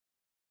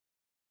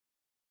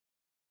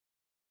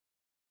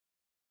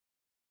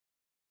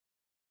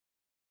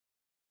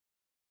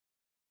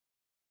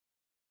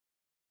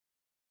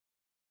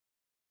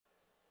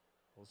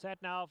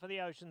Set now for the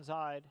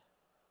Oceanside.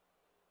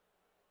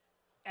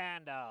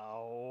 And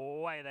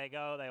away they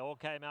go. They all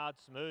came out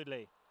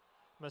smoothly.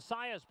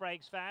 Messias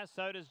breaks fast,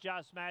 so does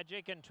Just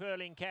Magic, and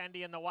Twirling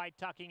Candy and the white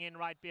tucking in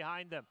right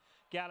behind them.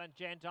 Gallant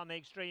Gent on the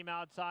extreme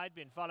outside,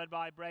 been followed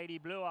by Brady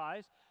Blue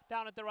Eyes.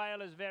 Down at the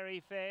rail is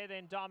Very Fair,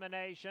 then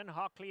Domination.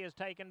 Hockley is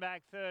taken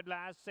back third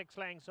last, 6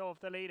 lengths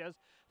off the leaders.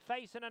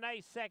 Facing an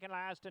ace second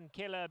last, and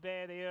Killer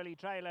Bear, the early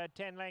trailer,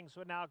 10 lengths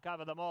would now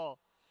cover them all.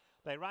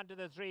 They run to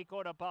the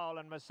 3/4 pole,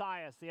 and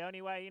Messias, the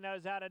only way he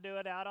knows how to do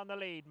it, out on the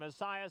lead.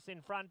 Messias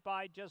in front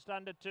by just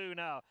under 2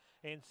 now.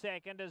 In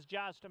second is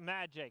Just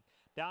Magic.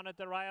 Down at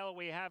the rail,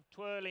 we have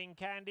Twirling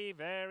Candy,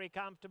 very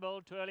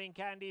comfortable. Twirling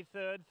Candy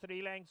third,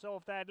 3 lengths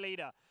off that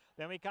leader.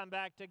 Then we come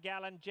back to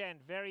Gallant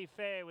Gent. Very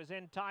Fair was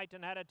in tight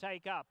and had to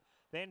take up.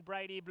 Then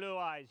Brady Blue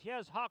Eyes.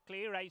 Here's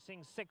Hockley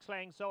racing 6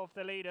 lengths off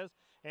the leaders.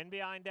 In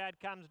behind that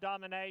comes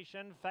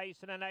Domination,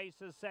 facing an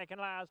aces second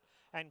last,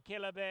 and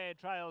Killer Bear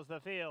trails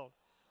the field.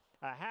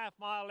 A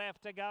half-mile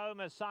left to go.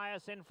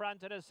 Messias in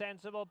front at a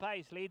sensible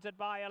pace. Leads it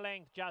by a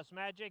length. Just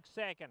Magic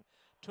second.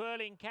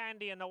 Twirling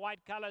Candy in the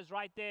white colours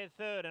right there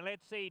third. And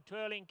let's see,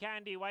 Twirling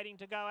Candy waiting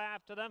to go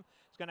after them.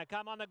 It's going to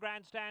come on the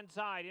grandstand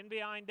side. In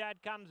behind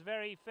that comes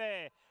Very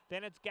Fair.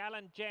 Then it's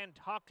Gallant Gent.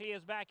 Hockley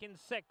is back in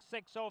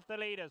 6 off the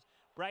leaders.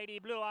 Brady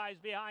Blue Eyes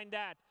behind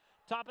that.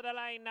 Top of the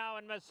lane now,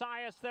 and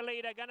Messias the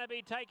leader, going to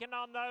be taken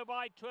on though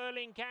by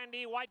Twirling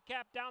Candy. White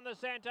cap down the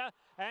centre,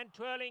 and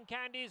Twirling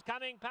Candy's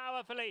coming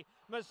powerfully.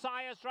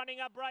 Messias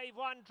running a brave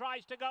one,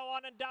 tries to go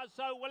on and does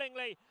so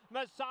willingly.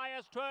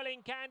 Messias,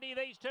 Twirling Candy,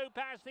 these two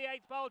pass the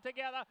 8th pole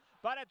together,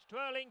 but it's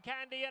Twirling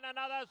Candy in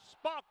another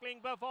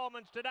sparkling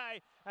performance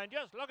today. And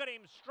just look at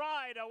him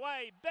stride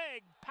away,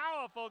 big,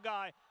 powerful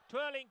guy.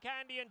 Twirling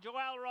Candy and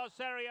Joel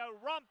Rosario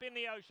romp in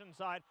the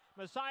Oceanside.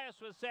 Messias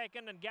was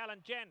second, and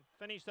Gallant Gent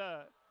finished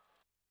third.